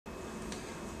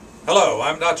Hello,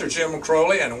 I'm Dr. Jim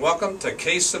Crowley, and welcome to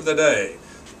Case of the Day.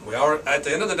 At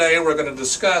the end of the day, we're going to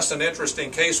discuss an interesting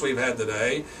case we've had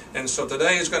today, and so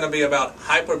today is going to be about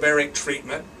hyperbaric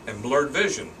treatment and blurred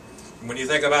vision. When you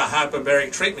think about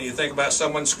hyperbaric treatment, you think about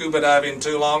someone scuba diving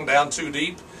too long, down too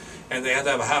deep, and they have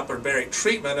to have a hyperbaric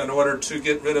treatment in order to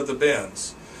get rid of the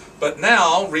bends. But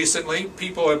now, recently,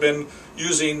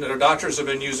 doctors have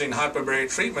been using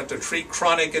hyperbaric treatment to treat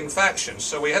chronic infections.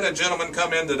 So we had a gentleman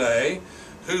come in today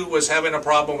who was having a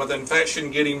problem with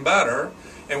infection getting better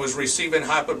and was receiving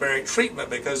hyperbaric treatment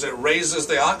because it raises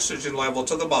the oxygen level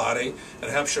to the body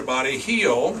and helps your body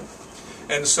heal.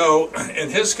 And so, in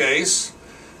his case,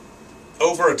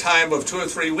 over a time of 2 or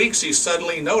 3 weeks, he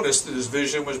suddenly noticed that his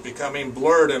vision was becoming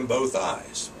blurred in both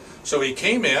eyes. So he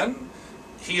came in.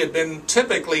 He had been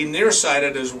typically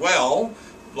nearsighted as well,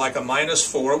 like a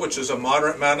 -4, which is a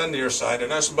moderate amount of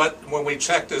nearsightedness, but when we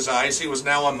checked his eyes, he was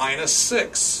now a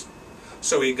 -6.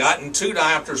 So he'd gotten 2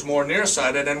 diopters more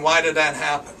nearsighted, and why did that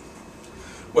happen?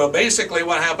 Well, basically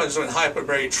what happens with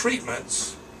hyperbaric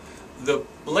treatments, the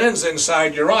lens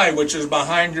inside your eye, which is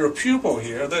behind your pupil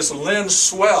here, this lens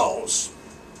swells.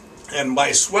 And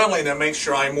by swelling, it makes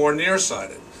your eye more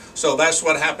nearsighted. So that's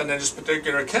what happened in this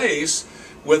particular case.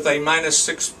 With a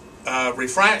 -6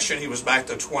 refraction, he was back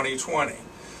to 20/20.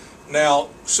 Now,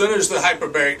 as soon as the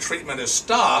hyperbaric treatment is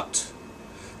stopped,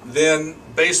 then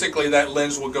basically that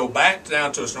lens will go back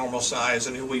down to its normal size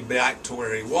and he'll be back to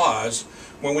where he was.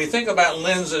 When we think about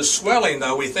lenses swelling,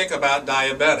 though, we think about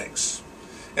diabetics.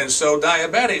 And so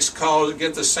diabetics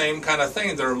get the same kind of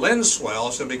thing. Their lens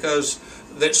swells, and because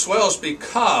it swells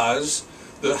because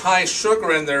the high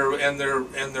sugar in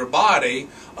their body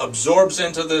absorbs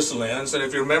into this lens. And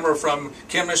if you remember from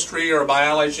chemistry or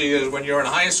biology, is when you're in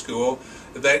high school,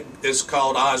 that is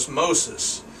called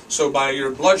osmosis. So by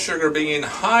your blood sugar being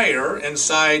higher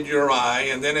inside your eye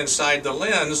and then inside the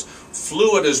lens,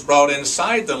 fluid is brought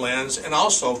inside the lens and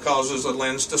also causes the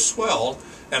lens to swell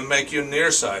and make you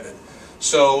nearsighted.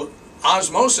 So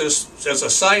osmosis, as a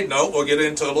side note, we'll get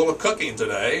into a little cooking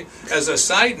today. As a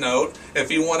side note,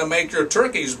 if you want to make your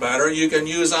turkeys better, you can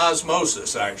use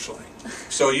osmosis, actually.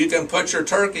 So you can put your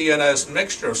turkey in a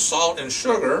mixture of salt and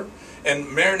sugar and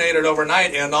marinate it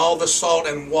overnight, and all the salt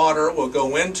and water will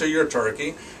go into your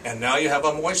turkey, and now you have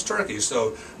a moist turkey.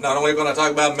 So not only are we going to talk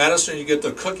about medicine, you get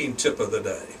the cooking tip of the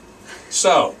day.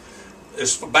 So,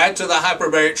 back to the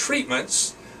hyperbaric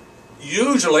treatments.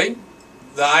 Usually,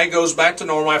 the eye goes back to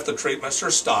normal after treatments are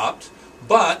stopped,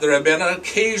 but there have been an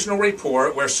occasional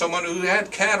report where someone who had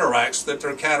cataracts, that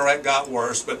their cataract got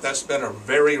worse, but that's been a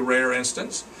very rare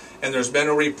instance. And there's been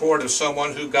a report of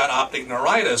someone who got optic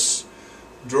neuritis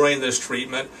during this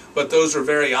treatment, but those are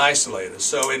very isolated.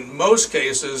 So in most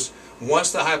cases, once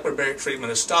the hyperbaric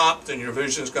treatment is stopped, then your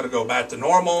vision is going to go back to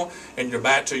normal and you're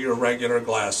back to your regular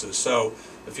glasses. So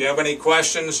if you have any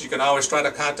questions, you can always try to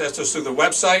contact us through the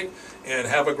website, and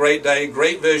have a great day,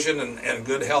 great vision, and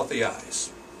good healthy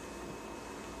eyes.